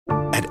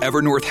At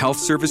Evernorth Health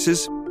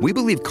Services, we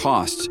believe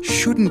costs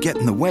shouldn't get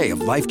in the way of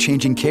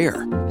life-changing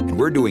care, and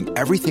we're doing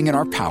everything in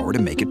our power to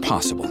make it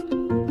possible.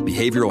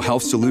 Behavioral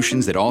health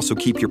solutions that also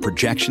keep your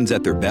projections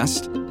at their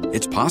best?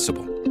 It's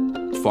possible.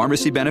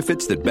 Pharmacy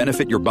benefits that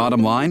benefit your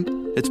bottom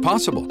line? It's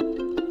possible.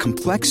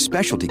 Complex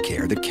specialty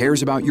care that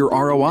cares about your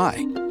ROI?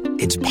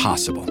 It's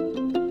possible.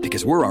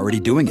 Because we're already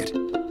doing it.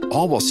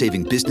 All while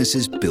saving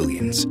businesses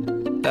billions.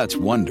 That's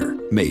Wonder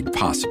made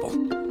possible.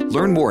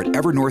 Learn more at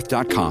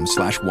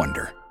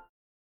evernorth.com/wonder.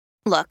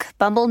 Look,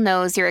 Bumble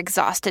knows you're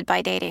exhausted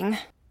by dating.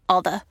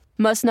 All the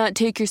must not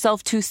take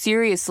yourself too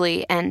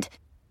seriously and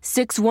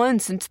 6'1"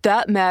 since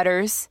that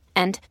matters.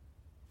 And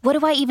what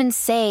do I even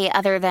say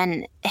other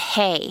than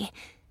hey?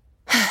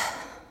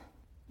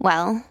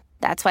 Well,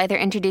 that's why they're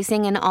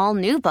introducing an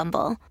all-new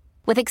Bumble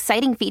with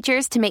exciting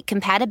features to make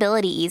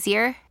compatibility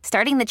easier,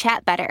 starting the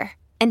chat better,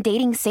 and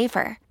dating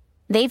safer.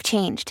 They've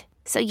changed,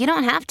 so you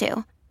don't have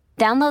to.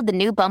 Download the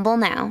new Bumble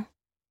now.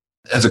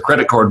 As a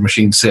credit card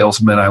machine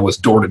salesman, I was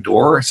door to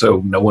door,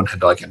 so no one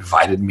had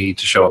invited me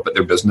to show up at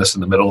their business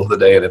in the middle of the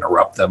day and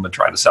interrupt them and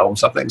try to sell them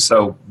something.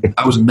 So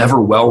I was never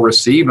well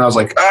received, and I was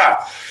like, I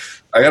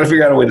got to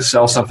figure out a way to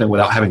sell something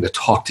without having to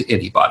talk to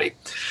anybody.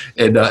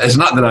 And it's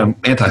not that I'm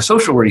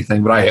antisocial or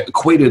anything, but I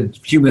equated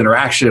human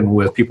interaction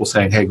with people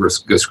saying, hey, go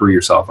screw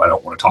yourself. I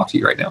don't want to talk to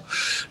you right now.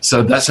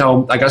 So that's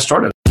how I got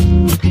started.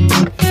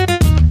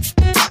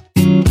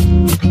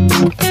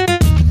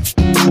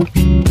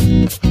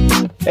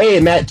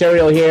 Hey, Matt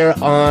Theriault here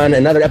on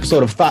another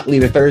episode of Thought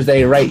Leader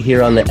Thursday right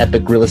here on the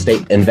Epic Real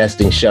Estate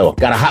Investing Show.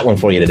 Got a hot one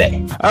for you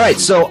today. All right,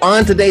 so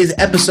on today's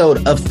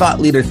episode of Thought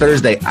Leader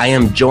Thursday, I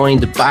am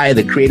joined by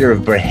the creator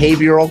of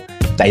Behavioral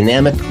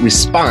Dynamic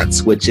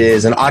Response, which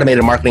is an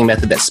automated marketing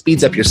method that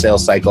speeds up your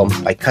sales cycle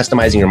by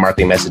customizing your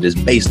marketing messages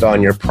based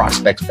on your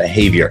prospect's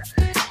behavior.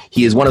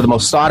 He is one of the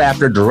most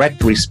sought-after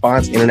direct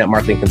response internet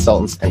marketing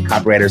consultants and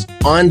copywriters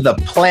on the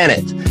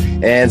planet.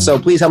 And so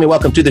please help me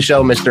welcome to the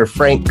show, Mr.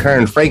 Frank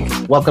Kern.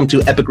 Frank, welcome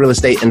to Epic Real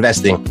Estate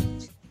Investing.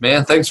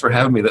 Man, thanks for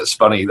having me. That's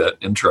funny, that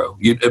intro.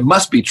 It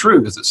must be true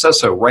because it says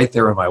so right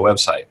there on my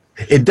website.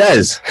 It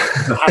does.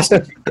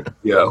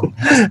 Yo.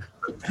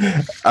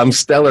 I'm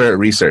stellar at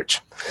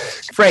research.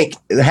 Frank,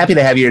 happy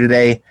to have you here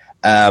today.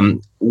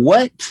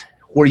 What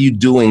were you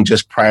doing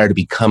just prior to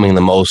becoming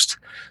the most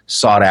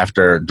sought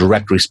after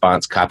direct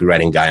response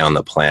copywriting guy on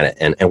the planet?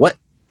 And what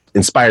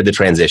inspired the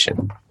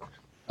transition?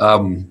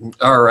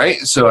 All right.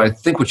 So I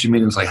think what you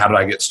mean is how did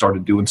I get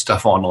started doing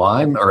stuff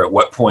online, or at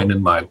what point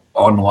in my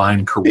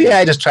online career? Yeah,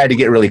 I just tried to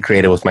get really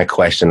creative with my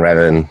question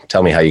rather than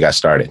tell me how you got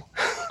started.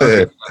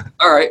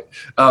 All right.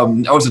 I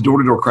was a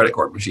door-to-door credit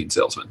card machine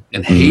salesman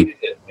and hated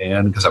it,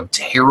 man, because I'm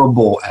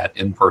terrible at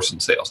in-person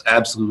sales.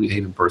 Absolutely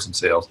hate in-person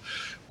sales.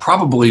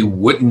 Probably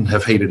wouldn't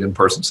have hated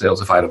in-person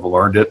sales if I'd have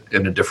learned it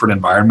in a different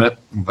environment.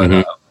 But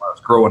when I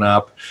was growing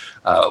up,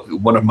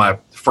 one of my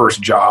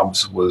first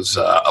jobs was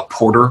a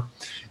porter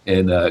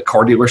in a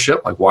car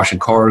dealership, washing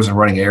cars and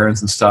running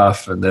errands and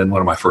stuff. And then one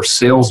of my first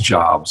sales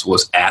jobs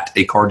was at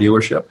a car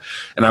dealership.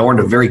 And I learned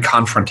a very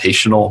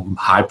confrontational,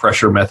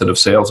 high-pressure method of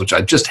sales, which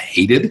I just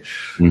hated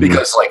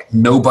because,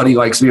 nobody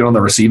likes being on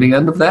the receiving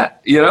end of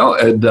that,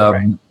 And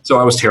right. So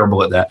I was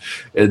terrible at that.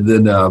 And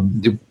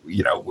then,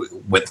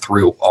 went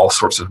through all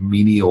sorts of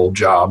menial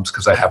jobs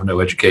because I have no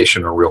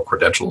education or real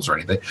credentials or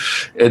anything.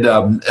 And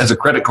as a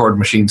credit card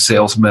machine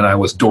salesman, I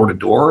was door to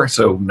door,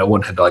 so no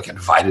one had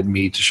invited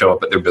me to show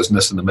up at their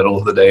business in the middle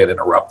of the day and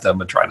interrupt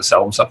them and try to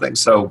sell them something.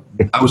 So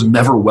I was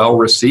never well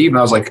received, and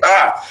I was like,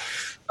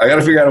 I got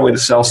to figure out a way to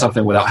sell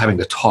something without having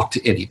to talk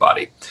to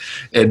anybody.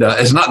 And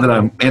it's not that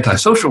I'm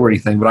antisocial or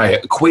anything, but I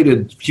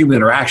equated human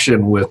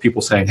interaction with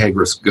people saying, hey,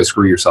 go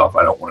screw yourself.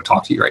 I don't want to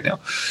talk to you right now.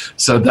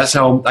 So that's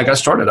how I got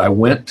started. I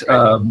went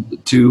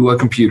to a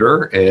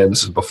computer, and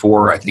this is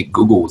before I think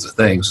Google was a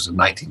thing. This was in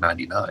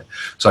 1999.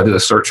 So I did a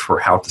search for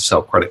how to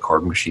sell credit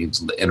card machines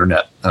on the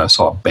internet, and I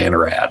saw a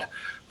banner ad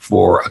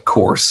for a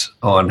course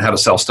on how to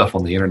sell stuff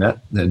on the internet.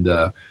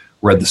 And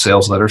read the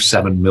sales letter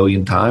 7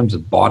 million times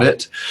and bought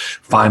it.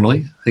 Finally,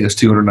 I think it's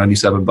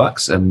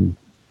 $297, and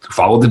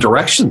followed the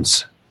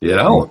directions.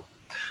 That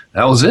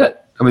was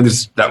it. I mean,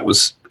 that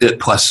was it,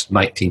 plus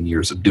 19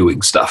 years of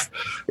doing stuff.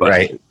 But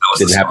right.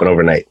 Didn't happen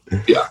overnight.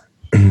 Yeah.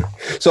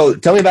 So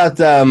tell me about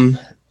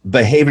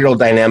behavioral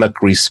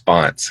dynamic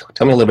response.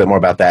 Tell me a little bit more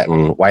about that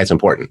and why it's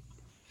important.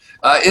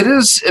 It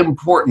is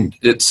important.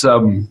 It's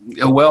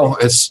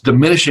it's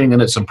diminishing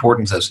in its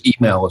importance as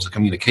email as a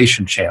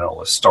communication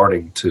channel is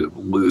starting to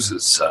lose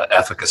its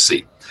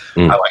efficacy.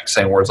 I like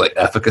saying words like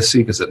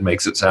efficacy because it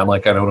makes it sound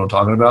like I know what I'm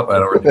talking about, but I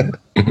don't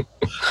really.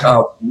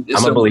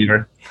 I'm a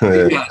believer.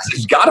 Yes,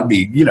 it's got to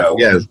be.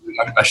 Yes.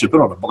 I should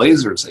put on a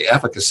blazer and say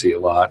efficacy a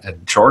lot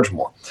and charge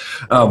more.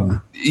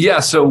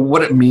 So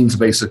what it means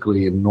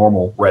basically in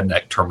normal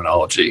redneck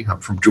terminology, I'm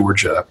from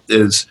Georgia,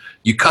 is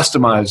you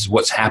customize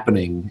what's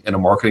happening in a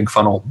marketing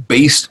funnel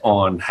based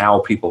on how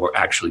people are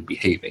actually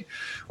behaving,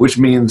 which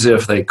means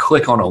if they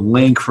click on a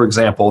link, for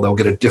example, they'll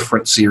get a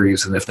different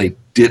series than if they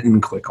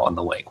didn't click on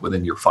the link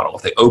within your funnel.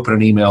 If they open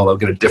an email, they'll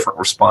get a different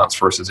response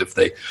versus if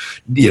they,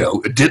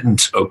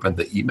 didn't open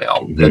the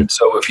email. Mm-hmm. And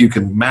so if you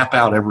can map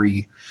out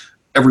every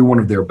one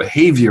of their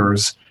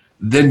behaviors,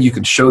 then you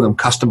can show them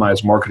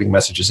customized marketing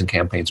messages and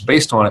campaigns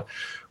based on it,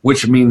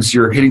 which means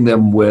you're hitting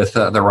them with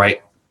the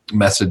right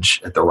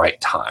message at the right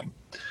time,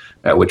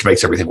 which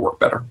makes everything work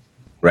better.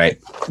 Right.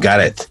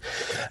 Got it.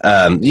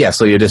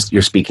 So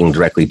you're speaking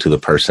directly to the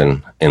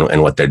person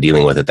and what they're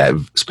dealing with at that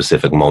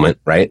specific moment,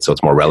 right? So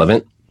it's more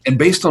relevant. And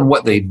based on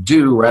what they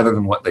do rather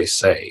than what they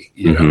say,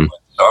 you know.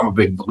 So I'm a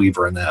big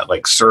believer in that,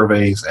 like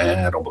surveys,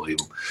 I don't believe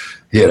them.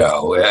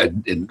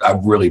 And I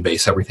really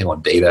base everything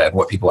on data and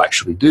what people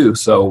actually do.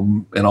 So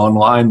in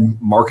online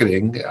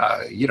marketing,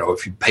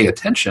 if you pay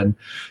attention,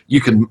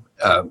 you can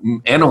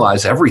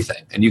analyze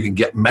everything and you can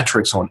get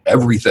metrics on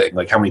everything,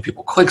 like how many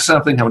people click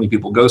something, how many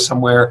people go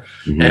somewhere,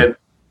 and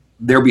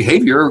their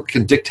behavior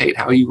can dictate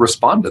how you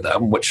respond to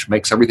them, which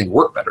makes everything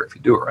work better if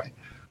you do it right.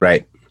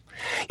 Right.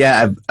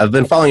 Yeah, I've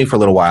been following you for a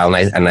little while,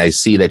 and I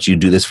see that you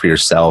do this for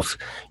yourself.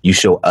 You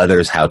show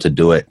others how to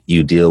do it.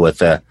 You deal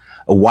with a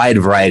wide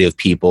variety of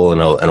people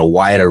and a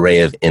wide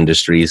array of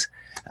industries.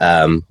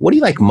 What do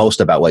you like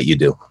most about what you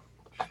do?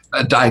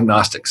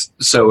 Diagnostics.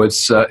 So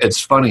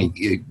it's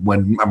funny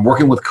when I'm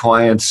working with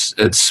clients.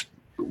 It's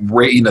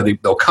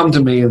they'll come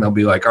to me and they'll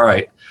be like, "All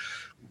right,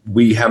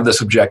 we have this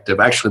objective."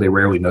 Actually, they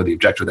rarely know the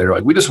objective. They're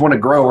like, "We just want to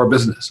grow our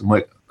business." I'm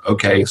like,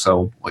 "Okay,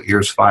 so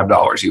here's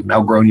 $5. You've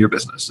now grown your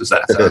business." Does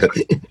that sound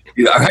good?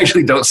 I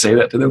actually don't say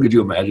that to them. Could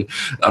you imagine?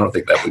 I don't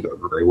think that would go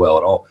very well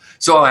at all.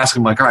 So I'll ask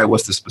them like, "All right,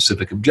 what's the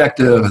specific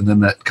objective?" And then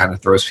that kind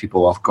of throws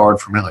people off guard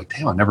for me. Like,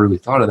 damn, I never really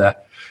thought of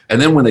that. And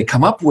then when they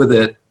come up with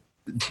it,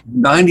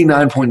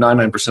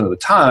 99.99% of the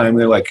time,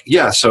 they're like,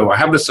 "Yeah, so I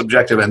have this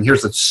objective, and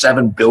here's the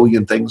 7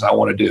 billion things I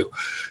want to do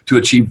to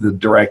achieve the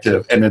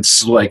directive." And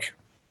it's like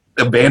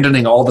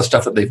abandoning all the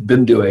stuff that they've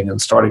been doing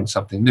and starting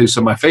something new.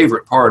 So my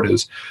favorite part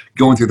is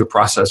going through the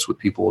process with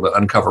people to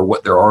uncover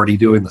what they're already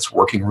doing that's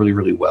working really,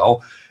 really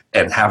well,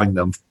 and having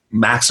them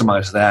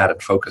maximize that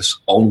and focus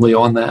only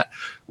on that,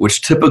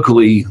 which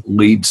typically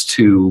leads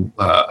to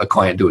a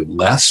client doing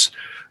less,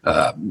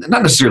 not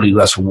necessarily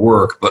less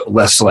work, but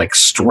less like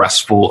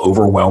stressful,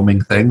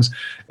 overwhelming things,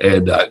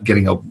 and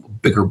getting a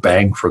bigger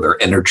bang for their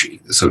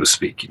energy, so to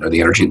speak, the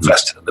energy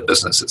invested in the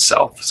business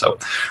itself. So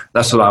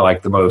that's what I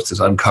like the most, is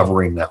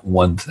uncovering that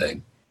one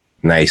thing.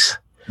 Nice.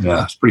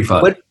 Yeah, it's pretty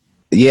fun.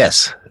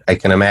 Yes, I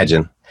can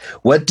imagine.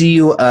 What do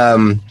you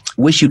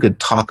wish you could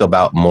talk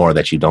about more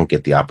that you don't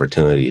get the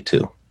opportunity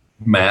to?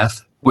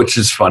 Math, which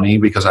is funny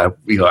because I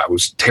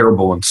was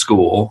terrible in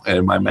school,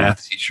 and my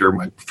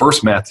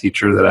first math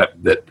teacher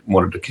that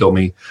wanted to kill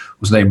me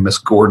was named Miss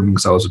Gordon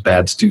because I was a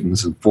bad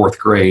student in 4th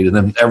grade, and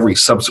then every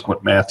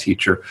subsequent math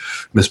teacher,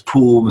 Miss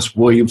Poole, Miss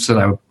Williamson,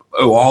 I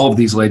owe all of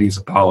these ladies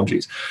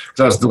apologies because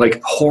I was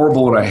like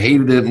horrible and I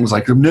hated it and was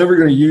like, I'm never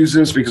going to use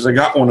this because I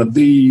got one of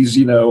these,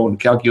 and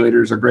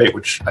calculators are great,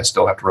 which I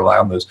still have to rely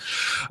on those.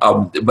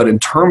 But in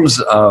terms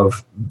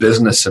of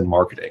business and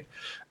marketing,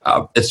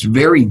 it's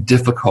very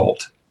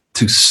difficult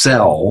to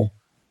sell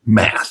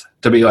math,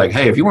 to be like,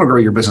 hey, if you want to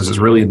grow your business, it's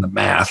really in the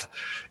math,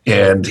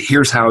 and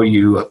here's how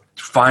you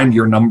find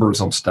your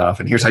numbers on stuff,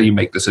 and here's how you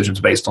make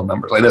decisions based on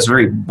numbers. Like, that's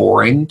very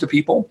boring to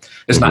people.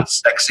 It's not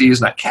sexy,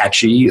 it's not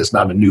catchy, it's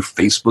not a new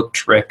Facebook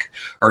trick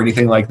or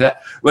anything like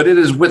that, but it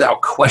is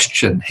without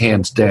question,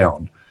 hands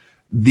down,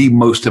 the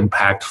most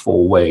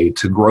impactful way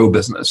to grow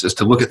business is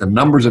to look at the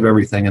numbers of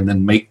everything and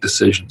then make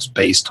decisions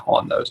based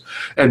on those.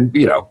 And,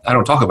 I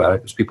don't talk about it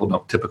because people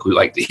don't typically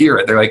like to hear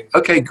it. They're like,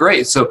 okay,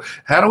 great. So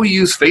how do we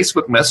use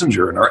Facebook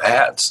Messenger in our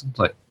ads? It's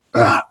like,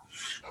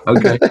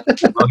 okay,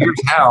 well,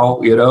 here's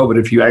how, but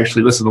if you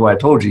actually listen to what I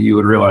told you, you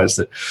would realize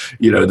that,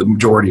 the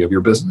majority of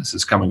your business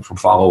is coming from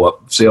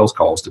follow-up sales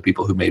calls to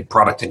people who made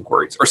product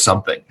inquiries or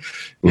something,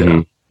 you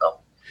know.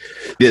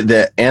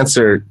 The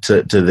answer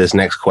to this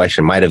next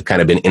question might have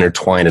kind of been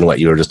intertwined in what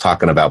you were just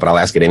talking about, but I'll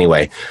ask it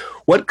anyway.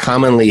 What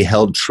commonly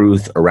held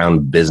truth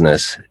around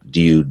business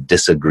do you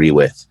disagree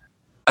with?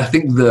 I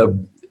think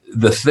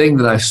the thing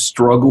that I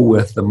struggle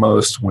with the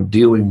most when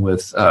dealing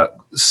with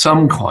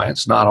some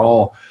clients, not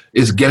all,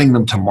 is getting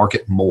them to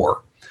market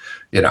more.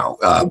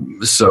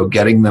 So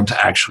getting them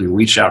to actually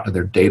reach out to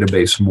their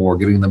database more,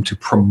 getting them to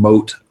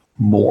promote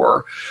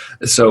more.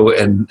 So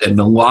in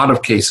a lot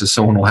of cases,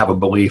 someone will have a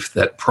belief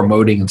that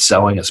promoting and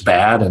selling is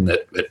bad and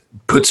that it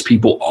puts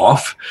people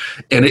off.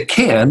 And it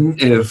can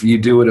if you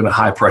do it in a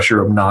high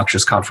pressure,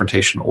 obnoxious,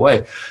 confrontational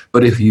way.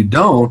 But if you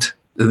don't,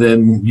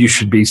 then you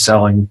should be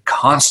selling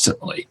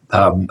constantly.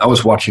 I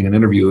was watching an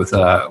interview with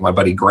my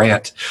buddy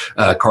Grant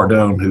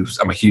Cardone,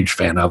 I'm a huge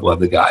fan of, love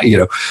the guy,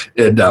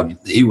 and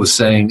he was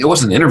saying, it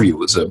wasn't an interview, it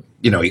was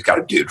he's got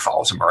a dude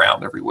follows him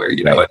around everywhere,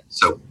 right.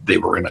 So they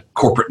were in a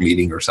corporate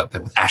meeting or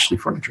something with Ashley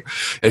Furniture,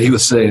 and he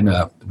was saying,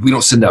 we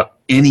don't send out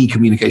any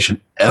communication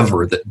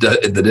ever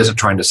that isn't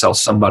trying to sell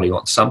somebody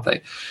on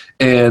something.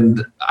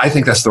 And I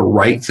think that's the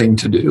right thing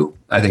to do.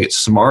 I think it's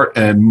smart,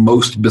 and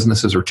most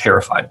businesses are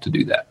terrified to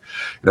do that.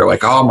 They're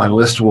like, oh, my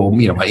list will,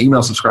 my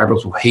email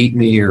subscribers will hate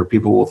me, or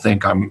people will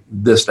think I'm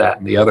this, that,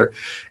 and the other.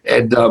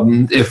 And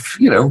if,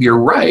 you're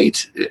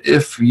right,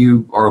 if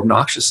you are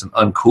obnoxious and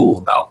uncool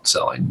about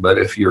selling, but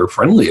if you're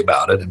friendly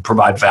about it and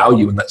provide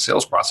value in that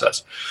sales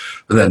process,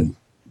 then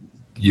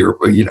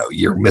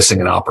you're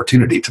missing an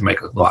opportunity to make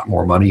a lot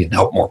more money and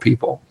help more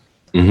people.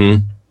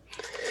 Mm-hmm.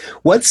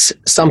 What's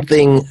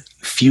something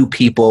few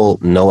people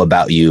know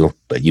about you,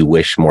 but you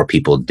wish more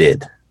people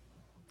did?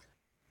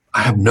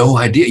 I have no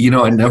idea.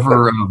 I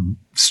never,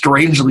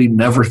 strangely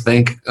never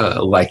think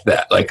like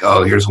that. Like,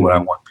 oh, here's what I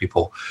want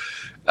people.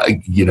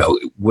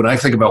 When I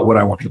think about what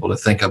I want people to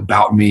think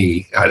about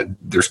me,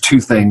 there's two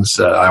things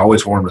I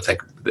always want them to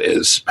think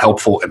is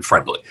helpful and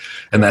friendly.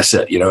 And that's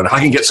it. And if I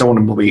can get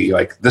someone to be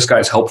like, this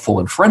guy's helpful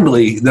and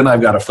friendly, then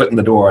I've got a foot in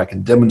the door. I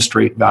can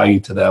demonstrate value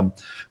to them,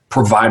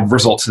 provide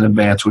results in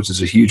advance, which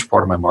is a huge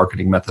part of my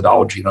marketing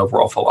methodology and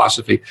overall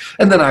philosophy.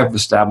 And then I've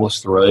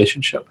established the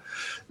relationship.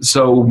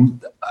 So,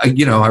 I've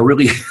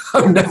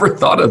never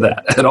thought of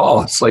that at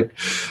all. It's like,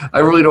 I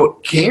really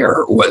don't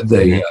care what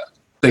they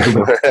think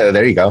about.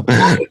 There you go.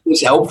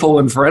 It's helpful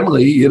and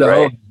friendly,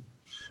 Right.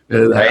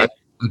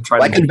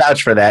 I can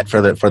vouch for that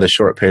for the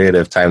short period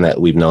of time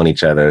that we've known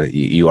each other.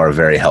 You are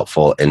very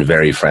helpful and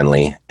very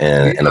friendly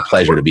and a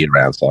pleasure to be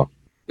around. So.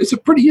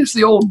 It's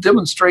the old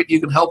demonstrate you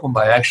can help them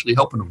by actually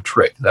helping them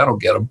trick. That'll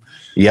get them.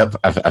 Yep.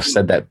 I've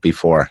said that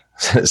before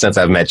since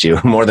I've met you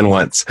more than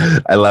once.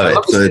 I love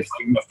it. So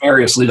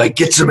nefariously,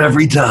 gets them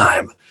every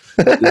time.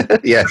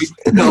 Yes.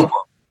 Help them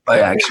by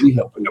actually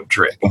helping them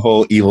trick. The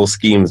whole evil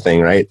scheme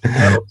thing, right?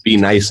 Be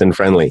nice and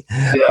friendly.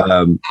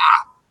 Yeah.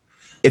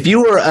 If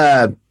you were,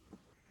 I'm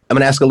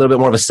going to ask a little bit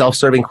more of a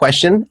self-serving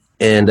question.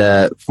 And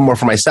more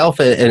for myself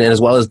and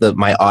as well as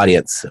my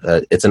audience.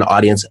 It's an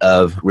audience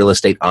of real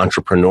estate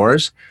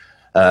entrepreneurs,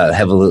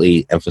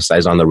 heavily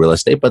emphasized on the real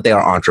estate, but they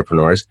are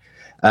entrepreneurs.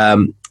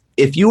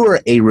 If you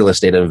were a real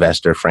estate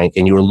investor, Frank,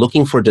 and you were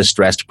looking for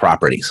distressed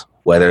properties,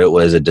 whether it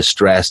was a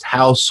distressed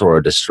house or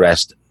a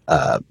distressed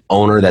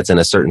owner that's in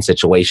a certain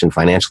situation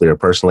financially or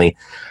personally,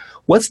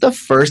 what's the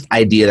first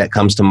idea that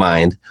comes to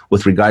mind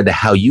with regard to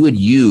how you would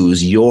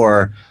use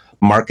your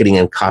marketing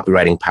and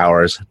copywriting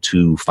powers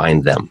to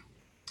find them?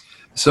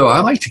 So I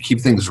like to keep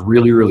things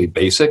really, really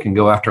basic and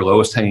go after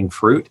lowest hanging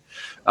fruit.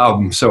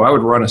 So I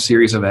would run a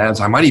series of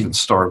ads. I might even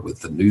start with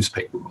the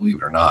newspaper, believe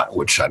it or not,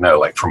 which I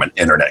know, from an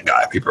internet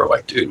guy, people are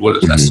like, dude, what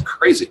is that's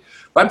crazy.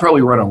 But I'd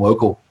probably run a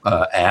local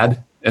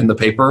ad in the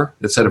paper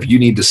that said, if you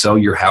need to sell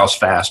your house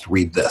fast,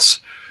 read this.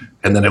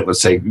 And then it would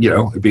say,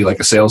 it'd be like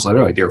a sales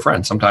letter, like, dear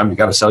friend, sometimes you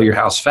got to sell your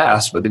house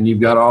fast, but then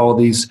you've got all of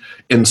these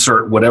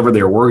insert whatever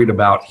they're worried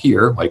about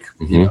here, like,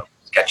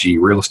 sketchy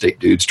real estate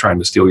dudes trying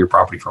to steal your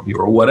property from you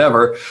or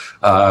whatever.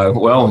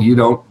 Well, you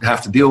don't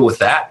have to deal with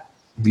that.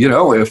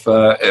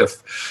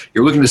 If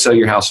you're looking to sell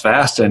your house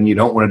fast and you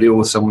don't want to deal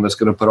with someone that's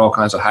going to put all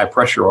kinds of high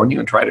pressure on you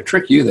and try to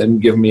trick you, then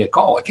give me a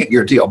call. I can't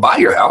guarantee I'll buy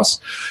your house,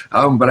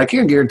 but I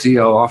can guarantee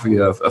I'll offer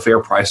you a fair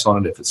price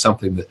on it if it's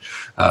something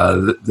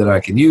that I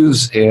can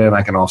use, and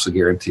I can also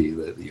guarantee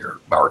that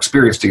our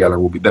experience together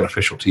will be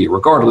beneficial to you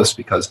regardless,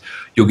 because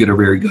you'll get a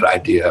very good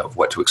idea of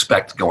what to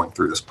expect going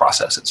through this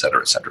process, et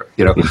cetera, et cetera.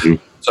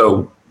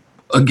 So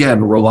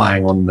again,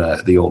 relying on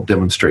the old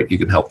demonstrate, you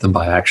can help them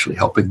by actually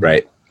helping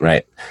them.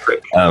 Right.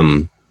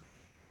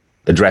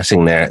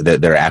 Addressing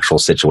their actual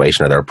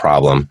situation or their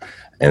problem,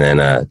 and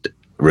then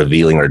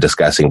revealing or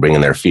discussing, bringing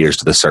their fears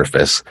to the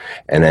surface,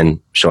 and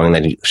then showing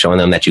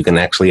them that you can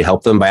actually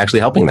help them by actually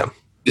helping them.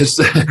 It's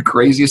the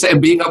craziest, and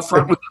being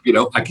upfront with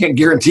them. I can't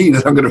guarantee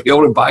that I'm going to be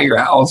able to buy your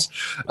house.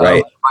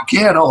 Right. If I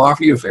can, I'll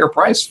offer you a fair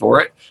price for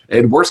it.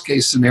 And worst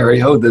case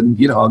scenario, then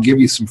I'll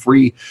give you some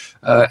free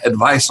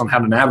advice on how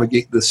to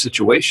navigate this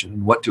situation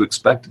and what to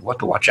expect and what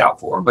to watch out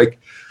for.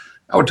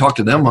 I would talk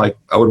to them like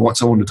I would want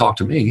someone to talk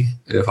to me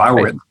if I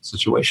were in that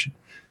situation.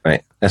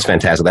 Right. That's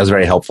fantastic. That was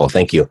very helpful.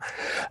 Thank you.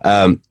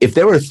 If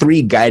there were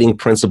 3 guiding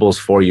principles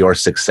for your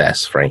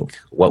success, Frank,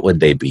 what would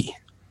they be?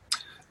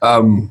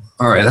 All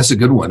right. That's a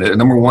good one.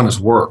 Number 1 is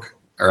work.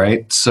 All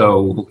right.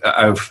 So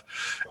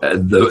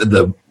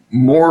the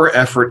more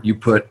effort you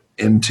put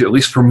into, at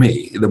least for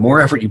me, the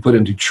more effort you put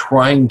into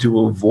trying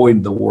to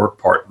avoid the work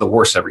part, the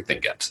worse everything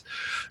gets.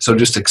 So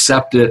just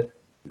accept it.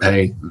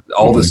 Hey,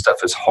 all this stuff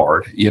is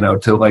hard,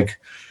 to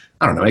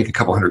make a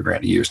couple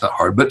 $100,000 a year is not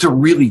hard, but to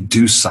really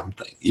do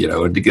something,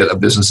 and to get a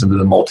business into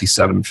the multi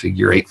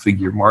 7-figure,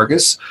 8-figure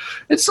markets,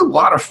 it's a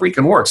lot of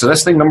freaking work. So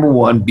that's thing number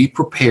 1, be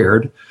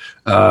prepared.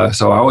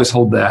 So I always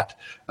hold that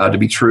to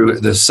be true.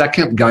 The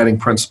second guiding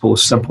principle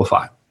is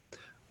simplify.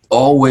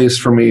 Always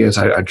for me is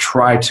I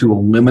try to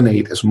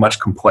eliminate as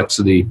much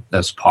complexity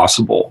as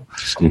possible.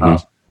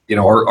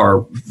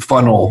 our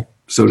funnel,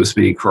 so to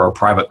speak, for our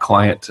private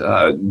client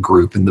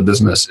group in the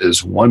business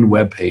is one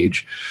web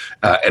page.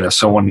 And if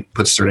someone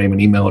puts their name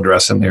and email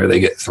address in there, they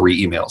get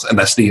 3 emails. And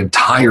that's the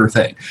entire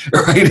thing,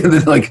 right? And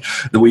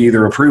then we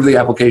either approve the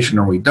application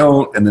or we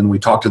don't. And then we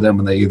talk to them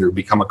and they either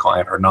become a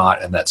client or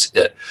not. And that's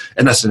it.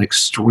 And that's an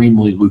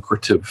extremely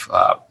lucrative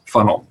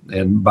funnel.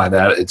 And by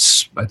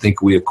that, I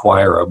think we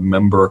acquire a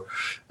member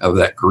of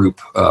that group.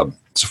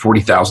 It's a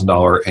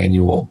 $40,000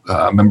 annual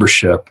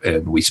membership,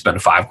 and we spend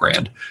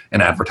 $5,000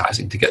 in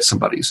advertising to get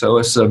somebody. So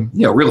it's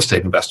real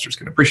estate investors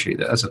can appreciate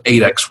that. That's an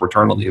 8x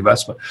return on the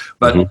investment,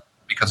 but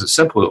because it's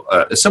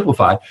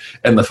simplified.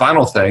 And the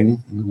final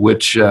thing,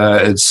 which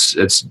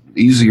it's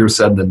easier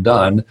said than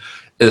done,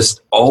 is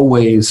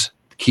always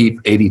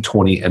keep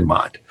 80-20 in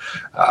mind,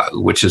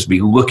 which is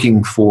be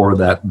looking for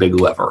that big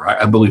lever.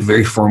 I believe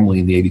very firmly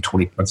in the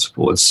 80-20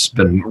 principle. It's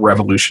been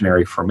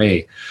revolutionary for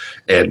me,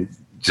 and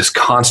just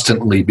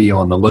constantly be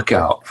on the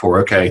lookout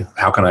for, okay,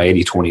 how can I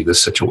 80-20 this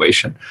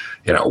situation?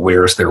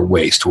 Where's their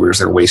waste? Where's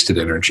their wasted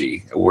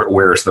energy?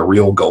 Where's the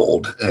real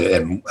gold?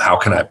 And how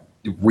can I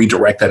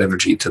redirect that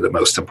energy to the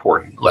most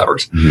important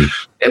levers?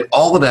 And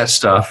all of that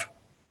stuff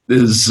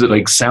is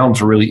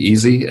sounds really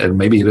easy, and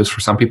maybe it is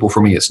for some people.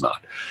 For me, it's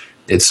not.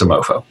 It's a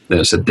mofo.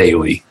 And it's a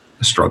daily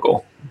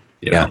struggle.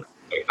 I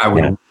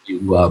would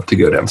really love to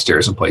go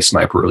downstairs and play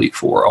Sniper Elite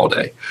 4 all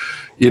day.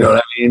 You know what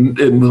I mean?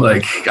 And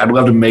I'd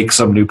love to make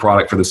some new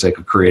product for the sake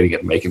of creating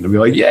it and making it, to be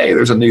like, yay,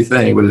 there's a new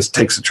thing. But it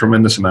takes a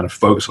tremendous amount of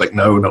focus.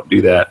 No, don't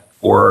do that.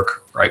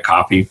 Work, write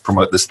copy,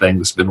 promote this thing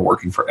that's been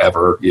working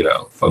forever,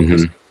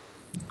 focus.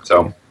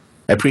 So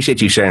I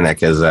appreciate you sharing that,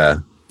 because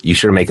you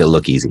sure make it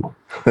look easy.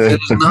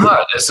 It's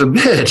not. It's a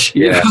bitch.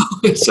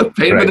 It's a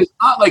pain, right. But it's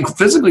not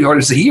physically hard.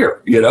 It's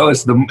here.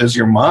 It's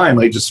your mind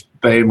just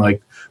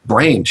saying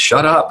brain,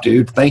 shut up,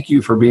 dude. Thank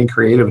you for being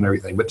creative and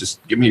everything, but just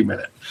give me a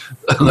minute.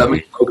 Let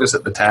me focus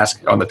on the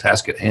task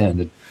at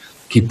hand, and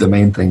keep the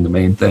main thing the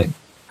main thing.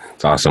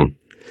 It's awesome.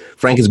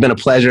 Frank, it's been a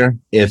pleasure.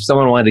 If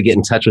someone wanted to get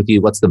in touch with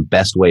you, what's the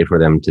best way for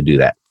them to do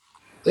that?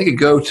 They could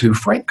go to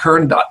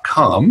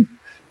frankkern.com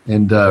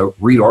and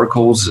read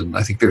articles, and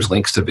I think there's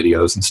links to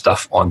videos and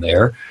stuff on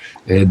there.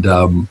 And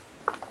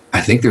I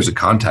think there's a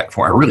contact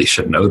form. I really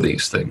should know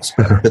these things.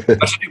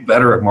 I should do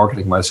better at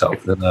marketing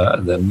myself than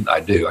I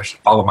do. I should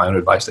follow my own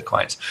advice to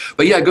clients.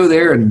 But go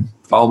there and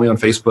follow me on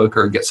Facebook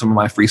or get some of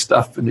my free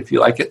stuff. And if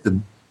you like it,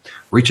 then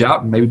reach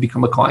out and maybe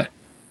become a client.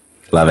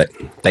 Love it.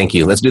 Thank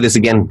you. Let's do this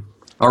again.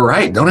 All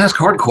right. Don't ask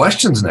hard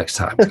questions next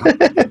time.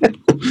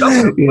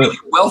 Really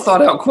well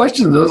thought out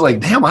questions. I was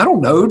damn, I don't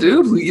know,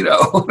 dude. So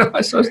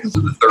this is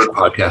the 3rd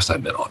podcast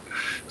I've been on.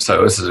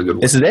 So this is a good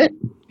one. This is it?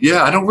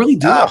 Yeah, I don't really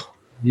do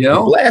it.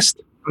 I'm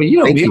blessed.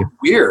 Being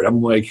weird.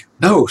 I'm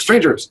no,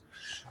 strangers.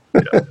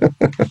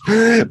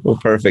 Well,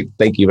 perfect.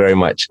 Thank you very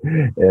much.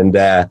 And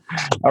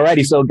all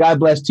righty. So God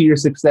bless to your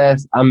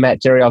success. I'm Matt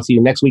Terry. I'll see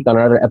you next week on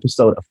another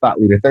episode of Thought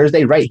Leader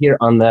Thursday right here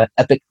on the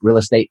Epic Real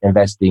Estate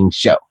Investing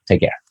Show. Take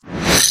care.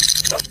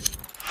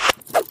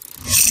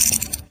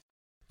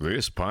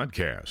 This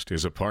podcast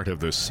is a part of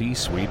the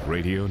C-Suite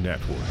Radio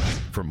Network.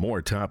 For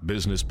more top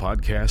business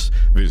podcasts,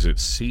 visit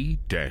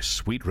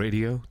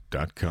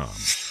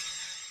c-suiteradio.com.